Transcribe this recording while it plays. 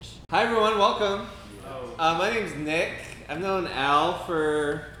Hi everyone, welcome. My name's Nick. I've known Al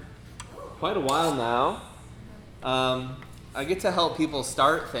for quite a while now. I get to help people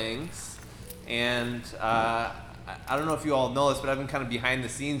start things, and I don't know if you all know this, but I've been kind of behind the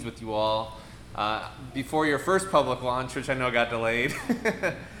scenes with you all before your first public launch, which I know got delayed,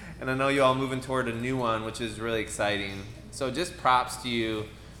 and I know you all moving toward a new one, which is really exciting. So just props to you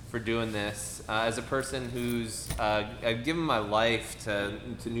for doing this. As a person who's I've given my life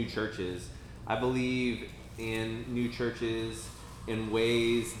to new churches, I believe in new churches in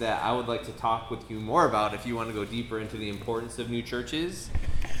ways that I would like to talk with you more about if you want to go deeper into the importance of new churches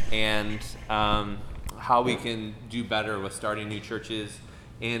and how we can do better with starting new churches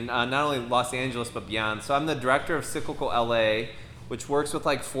in not only Los Angeles but beyond. So I'm the director of Cyclical LA, which works with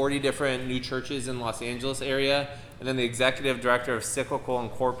like 40 different new churches in Los Angeles area, and then the executive director of Cyclical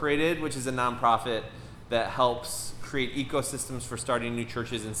Incorporated, which is a nonprofit that helps create ecosystems for starting new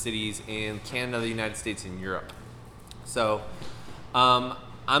churches in cities in Canada, the United States, and Europe. So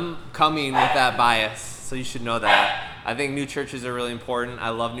I'm coming with that bias, so you should know that. I think new churches are really important. I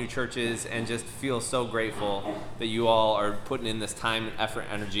love new churches and just feel so grateful that you all are putting in this time, effort,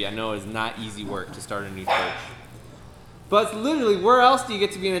 energy. I know it's not easy work to start a new church. But literally, where else do you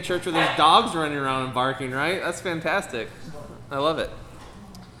get to be in a church where there's dogs running around and barking, right? That's fantastic. I love it.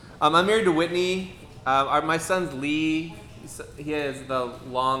 I'm married to Whitney. My son's Lee. He has the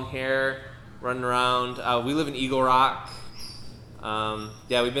long hair running around. We live in Eagle Rock.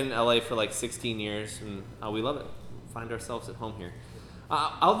 We've been in LA for like 16 years, and we love it. Find ourselves at home here.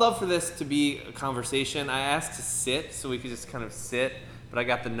 I would love for this to be a conversation. I asked to sit, so we could just kind of sit. But I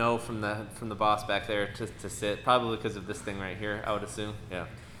got the no from the boss back there to sit, probably because of this thing right here, I would assume. Yeah.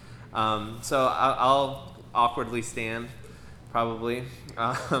 So I'll awkwardly stand, probably.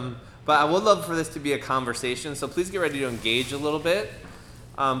 But I would love for this to be a conversation, so please get ready to engage a little bit.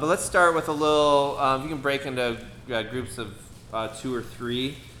 But let's start with a little, you can break into groups of 2 or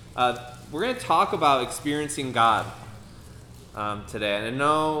 3. We're going to talk about experiencing God today. And I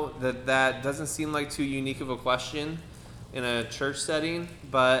know that doesn't seem like too unique of a question in a church setting,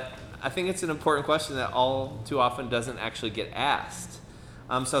 but I think it's an important question that all too often doesn't actually get asked.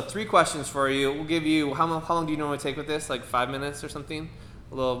 So 3 questions for you. We'll give you, how long do you normally take with this? Like 5 minutes or something?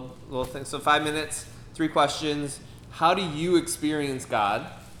 A little thing. So 5 minutes, 3 questions. How do you experience God?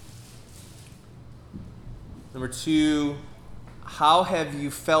 Number 2, how have you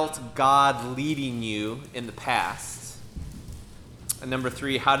felt God leading you in the past? And number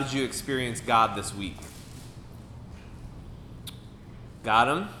 3, how did you experience God this week? Got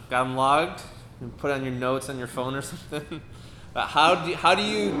him logged? Put on your notes on your phone or something. How do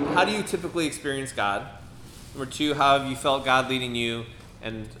you typically experience God? Number 2, how have you felt God leading you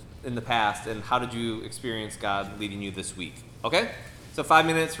and in the past, and how did you experience God leading you this week? Okay? So 5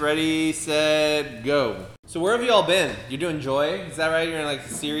 minutes, ready, set, go. So where have you all been? You're doing Joy? Is that right? You're in like a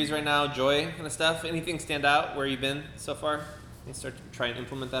series right now, Joy kind of stuff. Anything stand out where you've been so far? You start to try and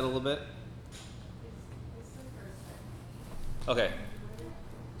implement that a little bit. Okay.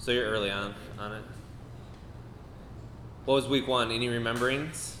 So you're early on it. What was week 1? Any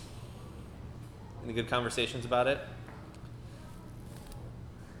rememberings? Any good conversations about it?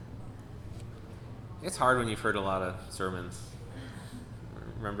 It's hard when you've heard a lot of sermons,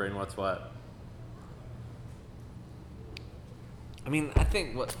 remembering what's what. I mean, I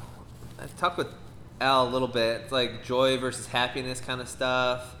think I've talked with Al a little bit. It's like joy versus happiness kind of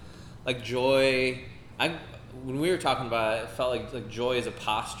stuff. Like joy, when we were talking about it, it felt like joy is a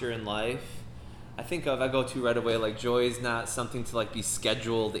posture in life. I go to right away, like joy is not something to like be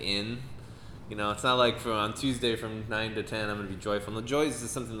scheduled in. You know, it's not like on Tuesday from 9 to 10 I'm going to be joyful. No, joy is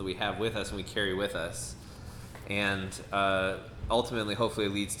just something that we have with us and we carry with us. And ultimately, hopefully,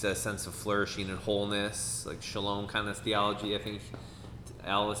 it leads to a sense of flourishing and wholeness, like shalom kind of theology I think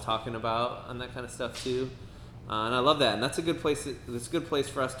Al was talking about on that kind of stuff too. And I love that, and that's a good place. It's a good place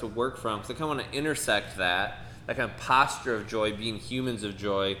for us to work from, because I kind of want to intersect that kind of posture of joy, being humans of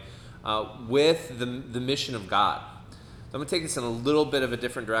joy, with the mission of God. So I'm going to take this in a little bit of a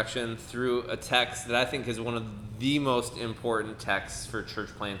different direction through a text that I think is one of the most important texts for church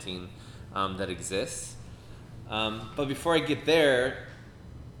planting that exists. But before I get there,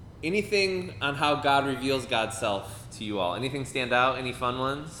 anything on how God reveals God's self to you all? Anything stand out? Any fun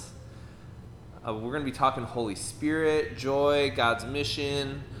ones? We're going to be talking Holy Spirit, joy, God's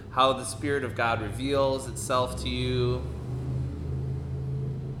mission, how the Spirit of God reveals itself to you.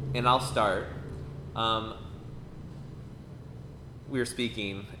 And I'll start. We were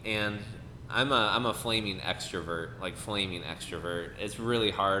speaking, and I'm a flaming extrovert. It's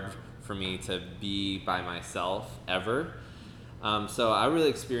really hard for me to be by myself ever. So I really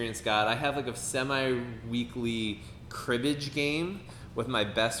experience God. I have like a semi-weekly cribbage game with my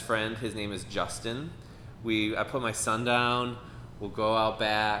best friend. His name is Justin. I put my son down. We'll go out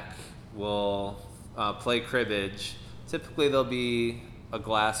back. We'll play cribbage. Typically there'll be a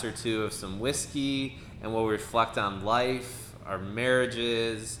glass or two of some whiskey, and we'll reflect on life, our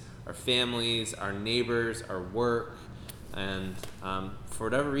marriages, our families, our neighbors, our work. And for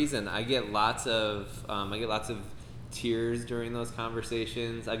whatever reason, I get lots of tears during those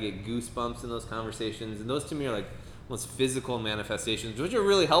conversations. I get goosebumps in those conversations, and those to me are like most physical manifestations, which are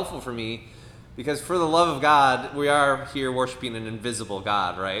really helpful for me, because for the love of God, we are here worshiping an invisible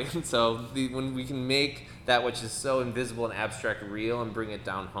God, right? So when we can make that which is so invisible and abstract real and bring it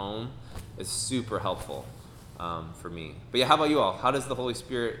down home, is super helpful for me. But yeah, how about you all? How does the Holy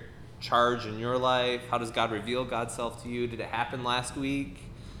Spirit charge in your life? How does God reveal God's self to you? Did it happen last week?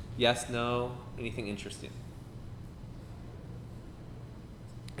 Yes, no? Anything interesting?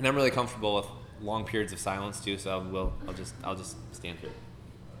 And I'm really comfortable with long periods of silence too, so I'll just stand here.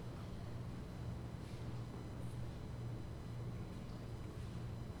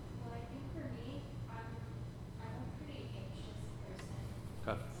 Well, I think for me, I'm a pretty anxious person.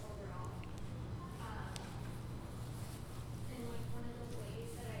 Okay. Overall. And like one of the ways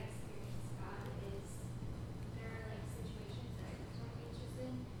that I experience God is there are like situations that I become anxious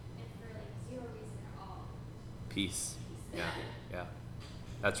in, and for like zero reason at all. Peace. Yeah.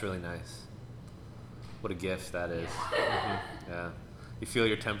 That's really nice. What a gift that is. Mm-hmm. Yeah. You feel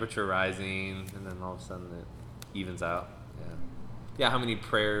your temperature rising, and then all of a sudden it evens out. Yeah, how many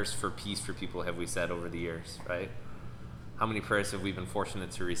prayers for peace for people have we said over the years, right? How many prayers have we been fortunate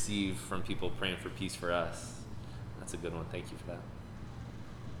to receive from people praying for peace for us? That's a good one. Thank you for that.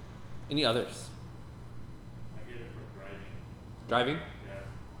 Any others? I get it from driving. Driving? Yeah.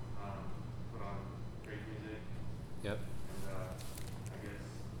 Put on great music. Yep. And I guess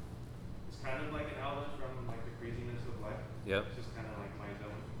it's kind of like an outlet from like the craziness of life. Yep. It's just kind of like my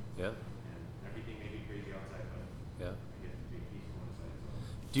zone. Yep. And everything may be crazy outside, but Yep. I get to be peaceful inside.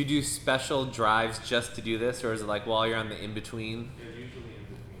 So Do you do special drives just to do this, or is it like while you're on the in-between? it's usually in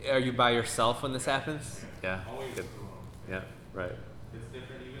between. Are you by yourself when this happens? Yeah. Always Good. alone. Yeah, right. It's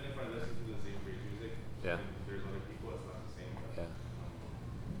different even if I listen to the same great music. Yeah. And there's other people, it's not the same. But, Yeah.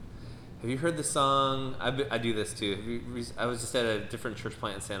 Have you heard the song? I do this too. I was just at a different church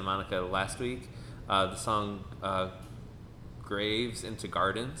plant in Santa Monica last week. The song Graves into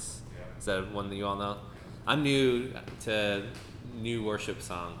Gardens. Yeah. Is that one that you all know? I'm new to new worship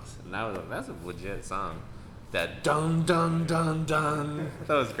songs, and that's a legit song. That dun dun dun dun.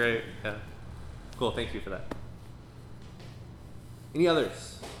 That was great. Yeah. Cool. Thank you for that. Any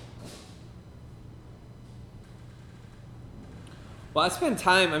others? Well, I spend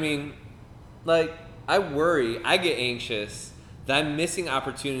time, I worry, I get anxious that I'm missing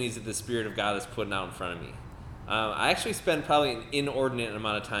opportunities that the Spirit of God is putting out in front of me. I actually spend probably an inordinate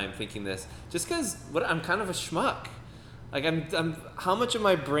amount of time thinking this, just because I'm kind of a schmuck. Like, I'm how much of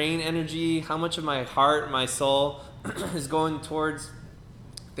my brain energy, how much of my heart, my soul is going towards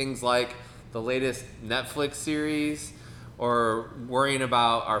things like the latest Netflix series, or worrying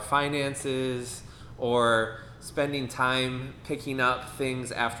about our finances, or spending time picking up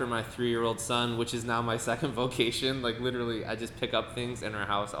things after my 3-year-old son, which is now my second vocation. Like, literally, I just pick up things in our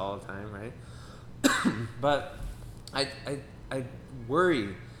house all the time, right? But I worry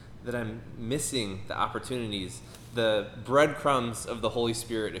that I'm missing the opportunities, the breadcrumbs of the Holy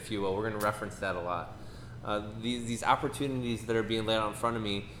Spirit, if you will. We're going to reference that a lot. These opportunities that are being laid out in front of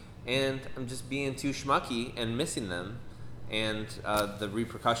me, and I'm just being too schmucky and missing them, and the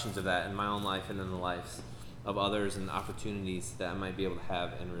repercussions of that in my own life and in the lives of others, and opportunities that I might be able to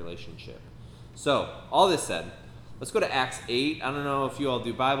have in relationship. So, all this said, let's go to Acts 8. I don't know if you all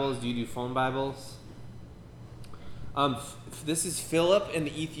do Bibles. Do you do phone Bibles? This is Philip and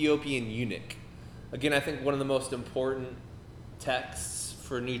the Ethiopian eunuch. Again, I think one of the most important texts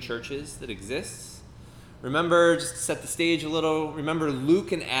for new churches that exists. Remember, just to set the stage a little, remember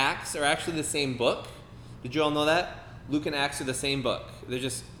Luke and Acts are actually the same book. Did you all know that? Luke and Acts are the same book.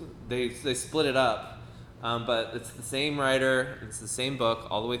 They split it up, but it's the same writer. It's the same book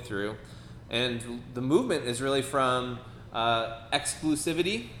all the way through. And the movement is really from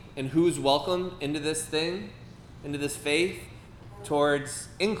exclusivity and who's welcome into this thing, into this faith, towards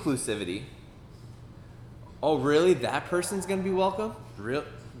inclusivity. Oh, really? That person's going to be welcome?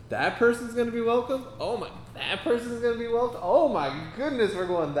 That person's going to be welcome? Oh my, that person's going to be welcome? Oh my goodness, we're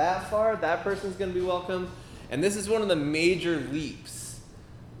going that far? That person's going to be welcome? And this is one of the major leaps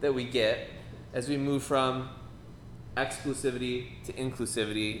that we get as we move from exclusivity to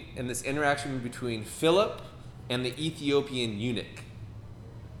inclusivity, and this interaction between Philip and the Ethiopian eunuch.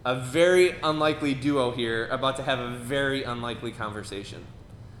 A very unlikely duo here, about to have a very unlikely conversation.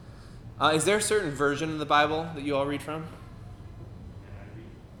 Is there a certain version of the Bible that you all read from?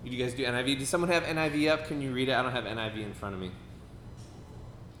 NIV. You guys do NIV? Does someone have NIV up? Can you read it? I don't have NIV in front of me.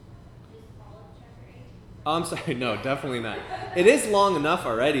 Just follow chapter 8. Oh, I'm sorry. No, definitely not. It is long enough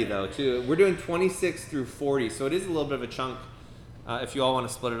already, though, too. We're doing 26 through 40, so it is a little bit of a chunk if you all want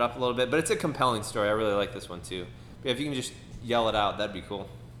to split it up a little bit. But it's a compelling story. I really like this one, too. But if you can just yell it out, that'd be cool.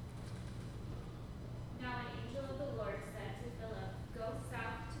 Now an angel of the Lord said to Philip, "Go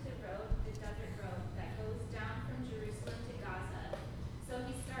south to the road, the desert road, that goes down from Jerusalem to Gaza." So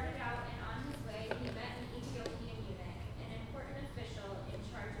he started out, and on his way he met an Ethiopian eunuch, an important official in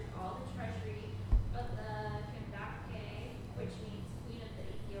charge of all the treasury of the Kandake, which means Queen of the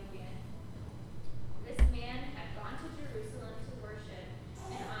Ethiopian. This man had gone to Jerusalem to worship,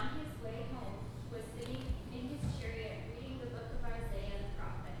 and on his way home was sitting in his chariot reading the book of Isaiah the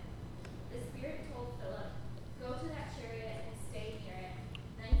prophet. The Spirit told Philip, "Go to that chariot and stay near it."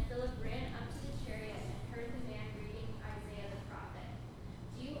 Then Philip ran up to the chariot and heard the man reading Isaiah the prophet.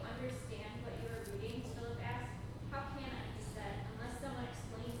 "Do you understand what you are reading?" Philip asked. "How can I," he said, "unless someone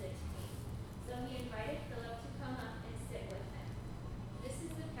explains it to me?" So he invited Philip to come up and sit with him. This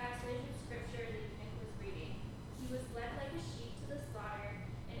is the passage of scripture the eunuch was reading. "He was led like a sheep to the slaughter,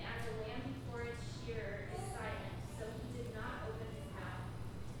 and as a lamb before its shearer is silent, so he did not open his mouth.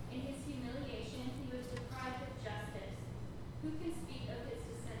 In his humiliation he was deprived of justice. Who can speak of his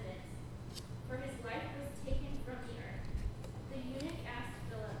descendants? For his life was taken from the earth." The eunuch asked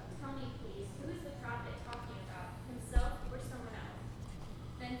Philip, "Tell me, please, who is the prophet talking about, himself or someone else?"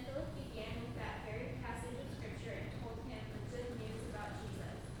 Then Philip began with that very passage of scripture and told him the good news about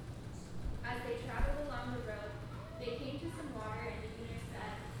Jesus. As they traveled along the road, they came to some water, and the eunuch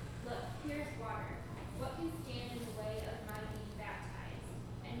said, "Look, here is water. What can stand in the way of my being baptized?"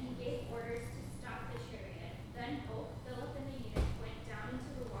 And he gave orders to stop the chariot. Then both Philip and the eunuch went down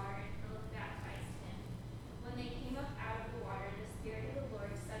into the water, and Philip baptized him. When they came up out of the water, the Spirit of the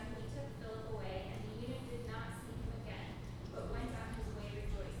Lord suddenly took Philip away, and the eunuch did not see him again, but went on his way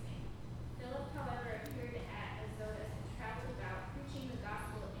rejoicing. Philip, however, appeared at Azotus and traveled about, preaching the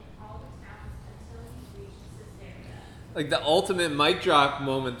gospel in all the towns until he reached Caesarea. Like the ultimate mic drop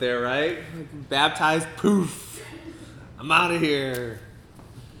moment there, right? Like, baptized, poof. I'm out of here.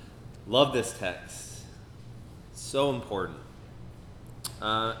 Love this text. So important.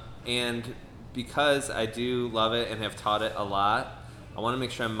 And because I do love it and have taught it a lot, I want to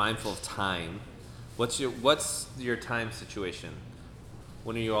make sure I'm mindful of time. What's your time situation?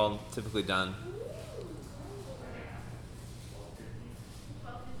 When are you all typically done?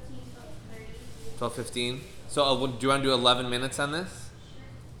 12:15, 12:30. 12:15. So do you want to do 11 minutes on this?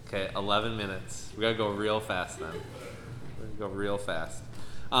 Okay, 11 minutes. We gotta go real fast then. We're gonna go real fast.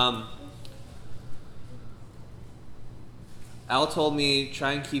 Al told me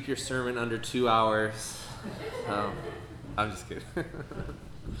try and keep your sermon under 2 hours. I'm just kidding.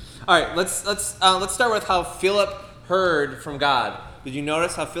 All right, let's start with how Philip heard from God. Did you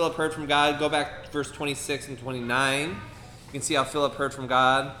notice how Philip heard from God? Go back to verse 26 and 29. You can see how Philip heard from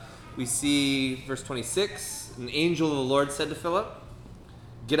God. We see verse 26. An angel of the Lord said to Philip,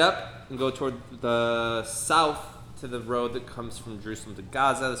 "Get up and go toward the south to the road that comes from Jerusalem to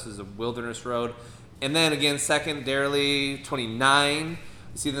Gaza." This is a wilderness road. And then again, secondarily, 29,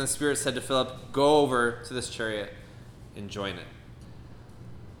 we see then the Spirit said to Philip, "Go over to this chariot and join it."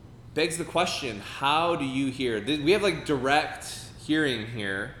 Begs the question, how do you hear? We have like direct hearing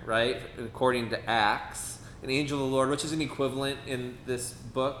here, right? According to Acts, an angel of the Lord, which is an equivalent in this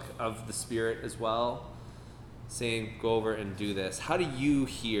book of the Spirit as well, saying, "Go over and do this." How do you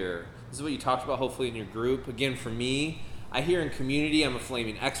hear? This is what you talked about hopefully in your group. Again, for me, I hear in community. I'm a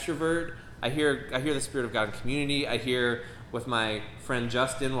flaming extrovert. I hear the Spirit of God in community. I hear with my friend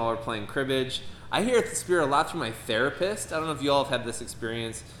Justin while we're playing cribbage. I hear the Spirit a lot through my therapist. I don't know if you all have had this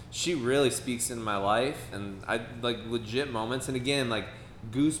experience. She really speaks in my life, and I like legit moments. And again, like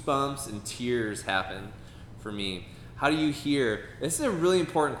goosebumps and tears happen for me. How do you hear? This is a really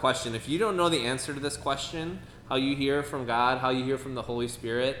important question. If you don't know the answer to this question, how you hear from God, how you hear from the Holy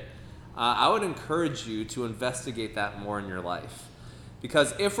Spirit, I would encourage you to investigate that more in your life.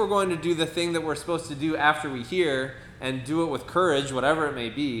 Because if we're going to do the thing that we're supposed to do after we hear and do it with courage, whatever it may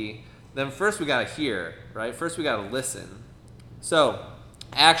be, then first we got to hear, right? First we got to listen. So,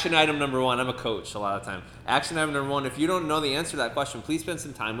 action item number 1. I'm a coach a lot of time. Action item number 1, if you don't know the answer to that question, please spend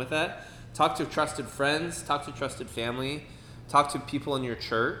some time with that. Talk to trusted friends, talk to trusted family, talk to people in your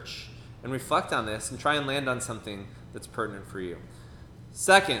church, and reflect on this and try and land on something that's pertinent for you.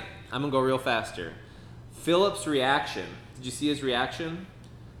 Second, I'm going to go real fast here. Philip's reaction. Did you see his reaction?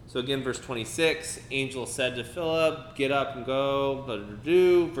 So again, verse 26, angel said to Philip, get up and go, blah, blah,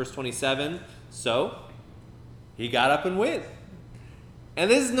 blah. Verse 27, so he got up and went.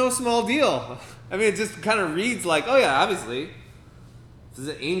 And this is no small deal. I mean, it just kind of reads like, oh yeah, obviously, if this is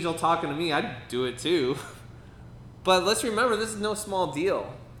an angel talking to me, I'd do it too. But let's remember, this is no small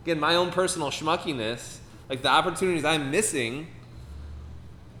deal. Again, my own personal schmuckiness, like the opportunities I'm missing,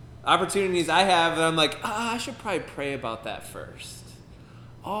 opportunities I have that I'm like, I should probably pray about that first.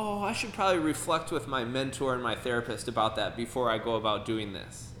 Oh, I should probably reflect with my mentor and my therapist about that before I go about doing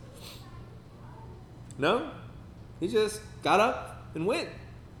this. No, he just got up and went.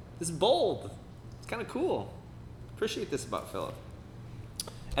 This is bold. It's kind of cool. Appreciate this about Philip.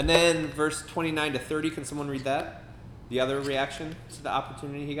 And then verse 29 to 30, can someone read that? The other reaction to the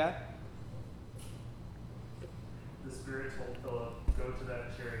opportunity he got? The Spirit told Philip, go to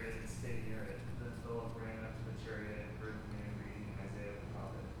that chariot and stay near it. Then Philip ran up to the chariot and heard the man reading Isaiah the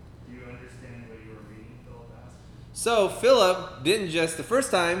prophet. Do you understand what you are reading? Philip asked. So Philip didn't just the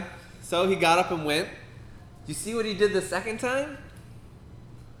first time, so he got up and went. Do you see what he did the second time?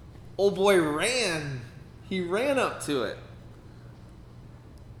 Old boy ran. He ran up to it.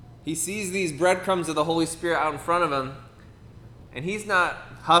 He sees these breadcrumbs of the Holy Spirit out in front of him, and he's not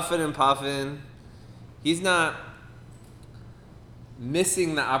huffing and puffing. He's not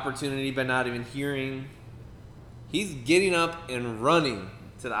missing the opportunity by not even hearing. He's getting up and running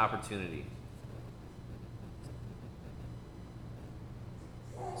to the opportunity.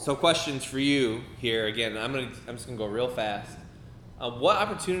 So questions for you here. Again, I'm just gonna go real fast. What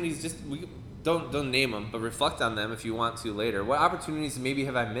opportunities, we don't name them, but reflect on them if you want to later. What opportunities maybe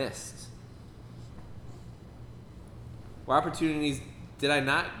have I missed? What opportunities did I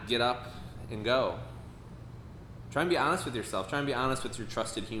not get up and go? Try and be honest with yourself. Try and be honest with your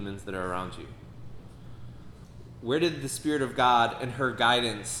trusted humans that are around you. Where did the Spirit of God and her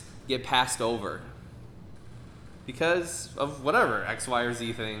guidance get passed over? Because of whatever, X, Y, or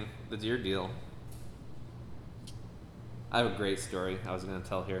Z thing, that's your deal. I have a great story I was going to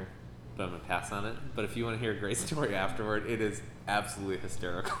tell here, but I'm going to pass on it. But if you want to hear a great story afterward, it is absolutely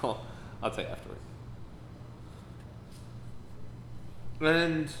hysterical. I'll tell you afterward.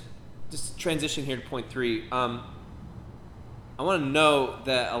 And just transition here to point 3. I want to note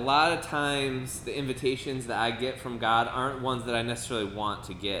that a lot of times the invitations that I get from God aren't ones that I necessarily want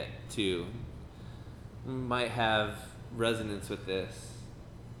to get to. We might have resonance with this.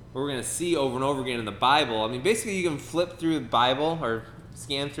 We're going to see over and over again in the Bible. I mean, basically you can flip through the Bible or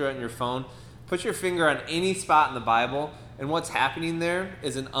scan through it on your phone, put your finger on any spot in the Bible, and what's happening there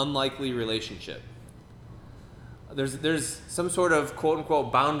is an unlikely relationship. There's some sort of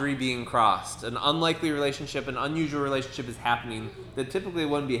quote-unquote boundary being crossed. An unlikely relationship, an unusual relationship is happening that typically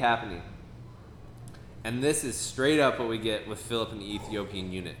wouldn't be happening. And this is straight up what we get with Philip and the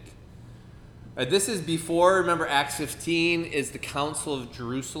Ethiopian eunuch. This is before, remember Acts 15 is the Council of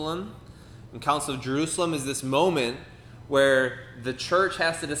Jerusalem. And Council of Jerusalem is this moment where the church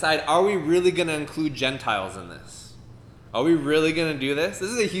has to decide, are we really going to include Gentiles in this? Are we really going to do this?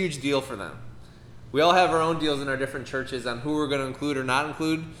 This is a huge deal for them. We all have our own deals in our different churches on who we're going to include or not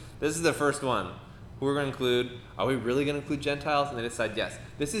include. This is the first one. Who we're going to include. Are we really going to include Gentiles? And they decide yes.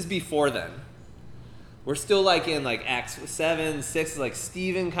 This is before then. We're still like in like Acts 7, 6, like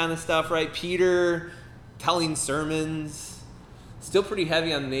Stephen kind of stuff, right? Peter telling sermons. Still pretty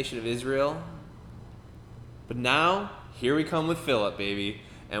heavy on the nation of Israel. But now, here we come with Philip, baby.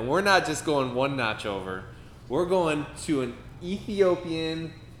 And we're not just going one notch over. We're going to an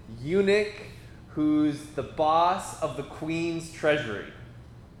Ethiopian eunuch who's the boss of the queen's treasury.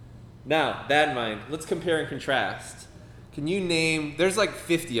 Now, that in mind, let's compare and contrast. Can you name, there's like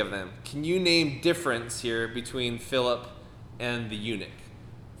 50 of them. Can you name difference here between Philip and the eunuch?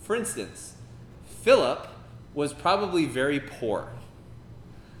 For instance, Philip was probably very poor.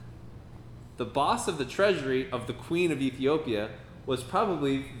 The boss of the treasury of the queen of Ethiopia was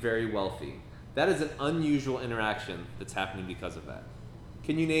probably very wealthy. That is an unusual interaction that's happening because of that.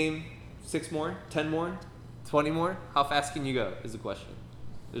 Can you name 6 more, 10 more, 20 more? How fast can you go is the question.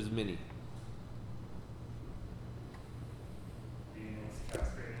 There's many. Being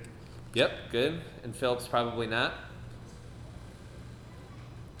castrated. Yep, good. And Philip's probably not.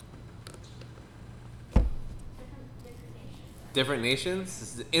 Different nations.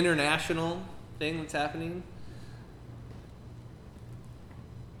 This is an international thing that's happening.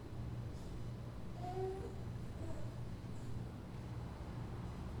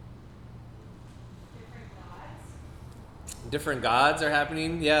 Different gods are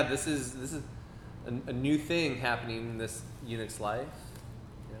happening. Yeah, this is a new thing happening in this eunuch's life.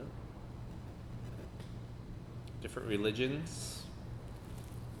 Yeah. different religions,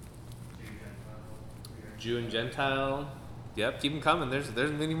 Jew, Gentile, weird. Jew and Gentile. Yep, keep them coming.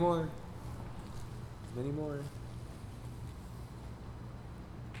 There's many more. Many more.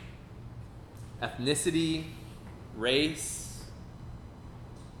 Ethnicity, race,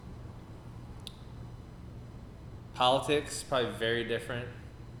 politics, probably very different.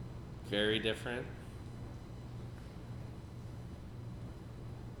 Very different.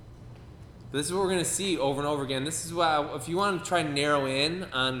 But this is what we're going to see over and over again. This is why, if you want to try and narrow in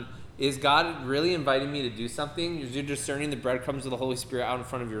on, is God really inviting me to do something? As you're discerning the breadcrumbs of the Holy Spirit out in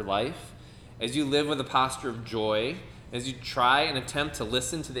front of your life, as you live with a posture of joy, as you try and attempt to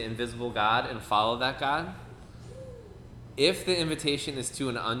listen to the invisible God and follow that God, if the invitation is to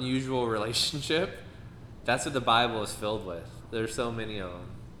an unusual relationship, that's what the Bible is filled with. There's so many of them.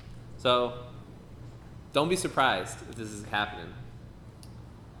 So, don't be surprised if this is happening.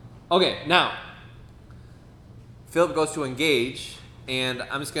 Okay, now, Philip goes to engage, and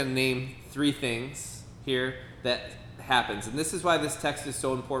I'm just going to name 3 things here that happens. And this is why this text is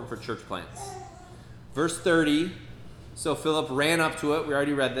so important for church plants. Verse 30, so Philip ran up to it, we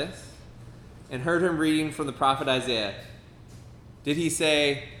already read this, and heard him reading from the prophet Isaiah. Did he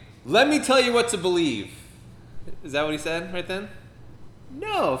say, "Let me tell you what to believe"? Is that what he said right then?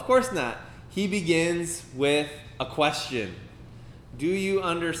 No, of course not. He begins with a question. Do you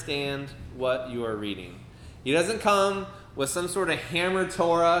understand what you are reading? He doesn't come with some sort of hammer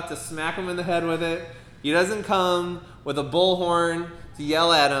Torah to smack him in the head with it. He doesn't come with a bullhorn to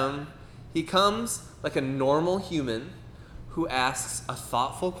yell at him. He comes like a normal human who asks a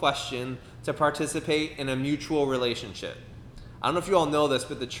thoughtful question to participate in a mutual relationship. I don't know if you all know this,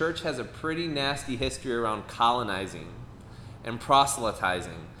 but the church has a pretty nasty history around colonizing and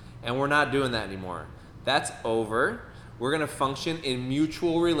proselytizing, and we're not doing that anymore. That's over. We're going to function in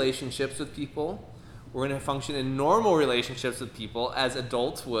mutual relationships with people. We're going to function in normal relationships with people as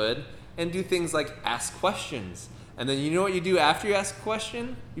adults would, and do things like ask questions. And then you know what you do after you ask a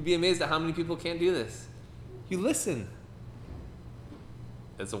question? You'd be amazed at how many people can't do this. You listen.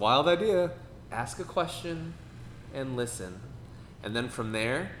 It's a wild idea. Ask a question and listen. And then from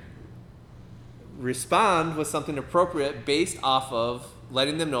there, respond with something appropriate based off of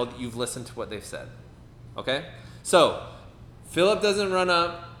letting them know that you've listened to what they've said. Okay? So, Philip doesn't run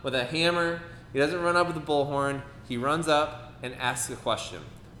up with a hammer. He doesn't run up with a bullhorn. He runs up and asks a question.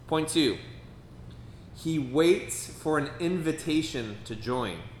 Point 2. He waits for an invitation to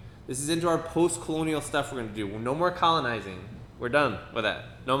join. This is into our post-colonial stuff we're going to do. No more colonizing. We're done with that.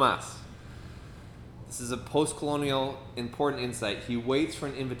 No mas. This is a post-colonial important insight. He waits for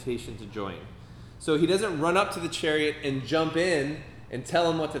an invitation to join. So he doesn't run up to the chariot and jump in and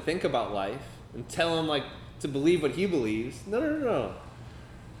tell him what to think about life and tell him to believe what he believes. No.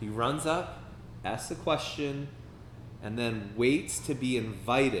 He runs up, asks a question, and then waits to be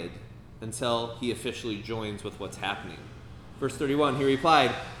invited until he officially joins with what's happening. Verse 31, he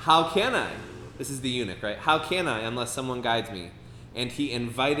replied, "How can I?" This is the eunuch, right? "How can I unless someone guides me?" And he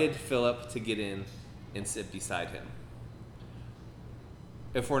invited Philip to get in and sit beside him.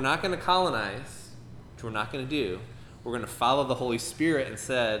 If we're not going to colonize, which we're not going to do, we're going to follow the Holy Spirit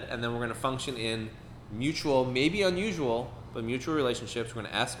instead, and then we're going to function in mutual, maybe unusual, but mutual relationships. We're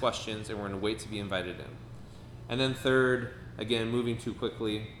going to ask questions, and we're going to wait to be invited in. And then third, again, moving too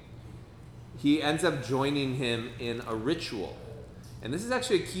quickly, he ends up joining him in a ritual. And this is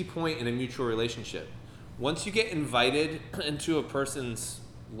actually a key point in a mutual relationship. Once you get invited into a person's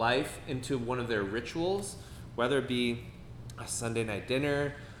life, into one of their rituals, whether it be a Sunday night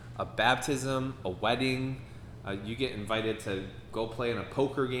dinner, a baptism, a wedding, you get invited to go play in a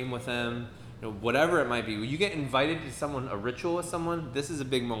poker game with them, whatever it might be. When you get invited to a ritual with someone, this is a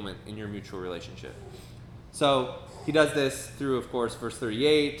big moment in your mutual relationship. So he does this through, of course, verse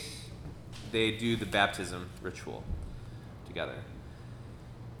 38. They do the baptism ritual together.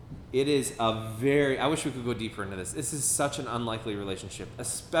 It is I wish we could go deeper into this. This is such an unlikely relationship,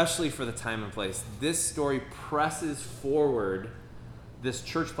 especially for the time and place. This story presses forward this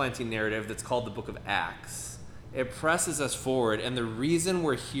church planting narrative that's called the book of Acts. It presses us forward, and the reason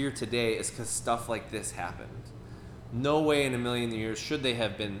we're here today is because stuff like this happened. No way in a million years should they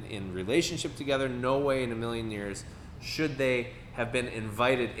have been in relationship together. No way in a million years should they have been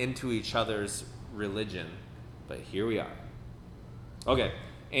invited into each other's religion. But here we are. Okay.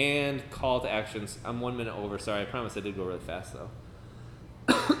 And call to actions. I'm 1 minute over. Sorry, I promise I did go really fast, though.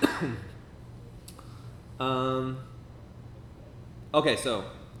 Okay, so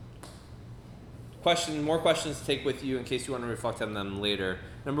more questions to take with you in case you want to reflect on them later.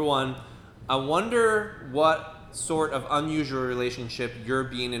 Number 1, I wonder what sort of unusual relationship you're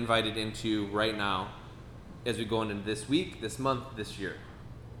being invited into right now as we go into this week, this month, this year.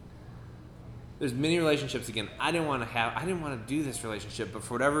 There's many relationships, again, I didn't want to do this relationship, but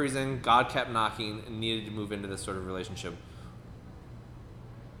for whatever reason, God kept knocking and needed to move into this sort of relationship.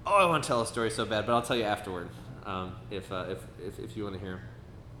 Oh, I want to tell a story so bad, but I'll tell you afterward, if you want to hear.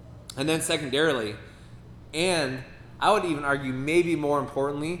 And then secondarily, and I would even argue maybe more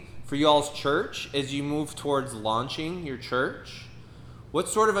importantly, for y'all's church, as you move towards launching your church, what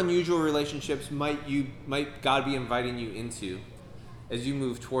sort of unusual relationships might God be inviting you into as you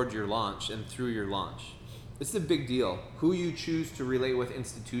move toward your launch and through your launch? This is a big deal. Who you choose to relate with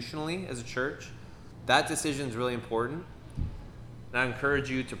institutionally as a church, that decision is really important. And I encourage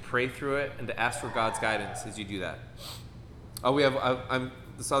you to pray through it and to ask for God's guidance as you do that. We have I'm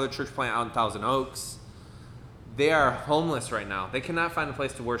this other church plant out in Thousand Oaks. They are homeless right now. They cannot find a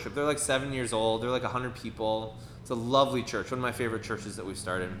place to worship. They're like 7 years old. They're like 100 people. It's a lovely church, one of my favorite churches that we've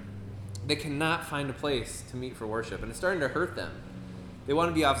started. They cannot find a place to meet for worship, and it's starting to hurt them. They want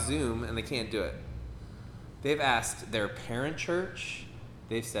to be off Zoom, and they can't do it. They've asked their parent church.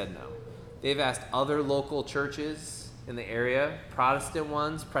 They've said no. They've asked other local churches in the area, Protestant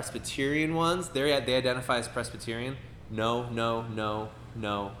ones, Presbyterian ones. They identify as Presbyterian. No, no, no,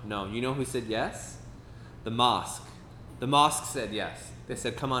 no, no. You know who said yes? The mosque. The mosque said yes. They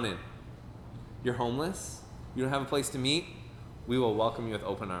said, come on in. You're homeless? You don't have a place to meet? We will welcome you with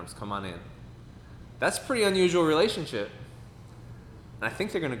open arms. Come on in. That's a pretty unusual relationship. And I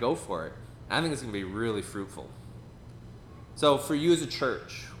think they're going to go for it. I think it's going to be really fruitful. So for you as a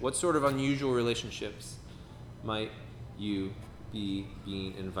church, what sort of unusual relationships might you be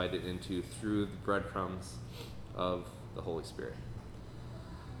being invited into through the breadcrumbs of the Holy Spirit?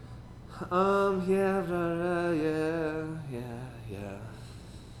 Yeah.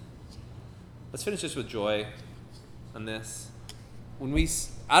 Let's finish this with joy on this.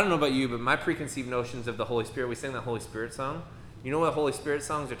 I don't know about you, but my preconceived notions of the Holy Spirit, we sing that Holy Spirit song. You know what Holy Spirit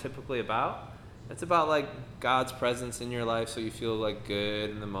songs are typically about? It's about like God's presence in your life so you feel like good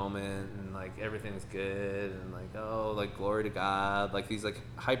in the moment and like everything's good and like, oh, like glory to God. Like these like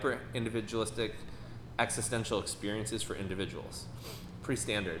hyper individualistic existential experiences for individuals. Pretty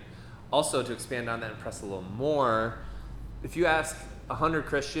standard. Also, to expand on that and press a little more, if you ask 100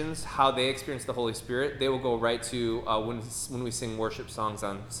 Christians how they experience the Holy Spirit, they will go right to when we sing worship songs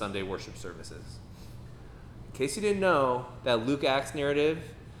on Sunday worship services. In case you didn't know, that Luke Acts narrative,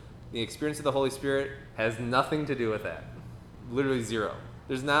 the experience of the Holy Spirit has nothing to do with that. Literally zero.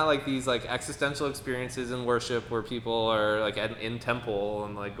 There's not like these like existential experiences in worship where people are like in temple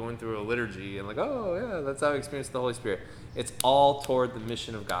and like going through a liturgy and like, oh yeah, that's how I experience the Holy Spirit. It's all toward the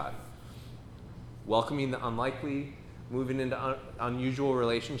mission of God. Welcoming the unlikely, moving into unusual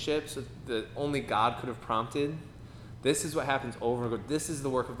relationships that only God could have prompted. This is what happens over and over. This is the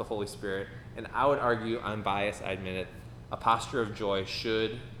work of the Holy Spirit. And I would argue, I'm biased, I admit it, a posture of joy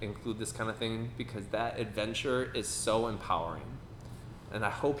should include this kind of thing because that adventure is so empowering. And I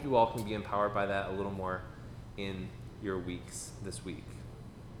hope you all can be empowered by that a little more in your weeks this week.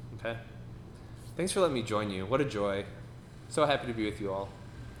 Okay? Thanks for letting me join you. What a joy. So happy to be with you all.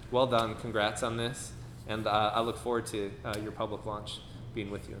 Well done. Congrats on this. And I look forward to your public launch,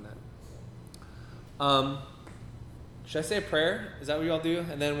 being with you in that. Should I say a prayer? Is that what you all do?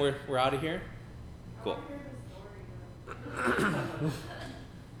 And then we're out of here? Cool.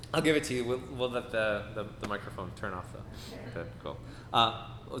 I'll give it to you. We'll let the microphone turn off though. Good, cool.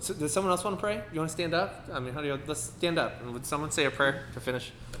 Does someone else want to pray? You want to stand up? I mean, let's stand up. And would someone say a prayer to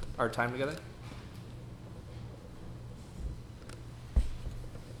finish our time together?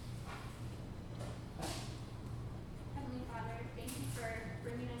 Heavenly Father, thank you for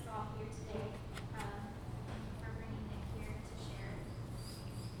bringing us all here today. Thank you for bringing Nick here to share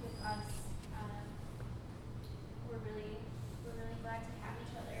with us. We're really glad to have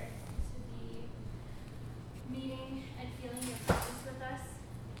each other, to be meeting and feeling your presence with us.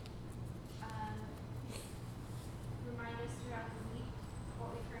 Remind us throughout the week what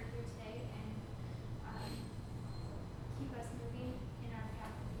we've heard here today, and keep us moving in our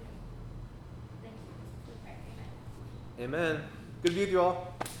path with you. Thank you. We pray. Amen. Amen. Good to be with you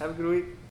all. Have a good week.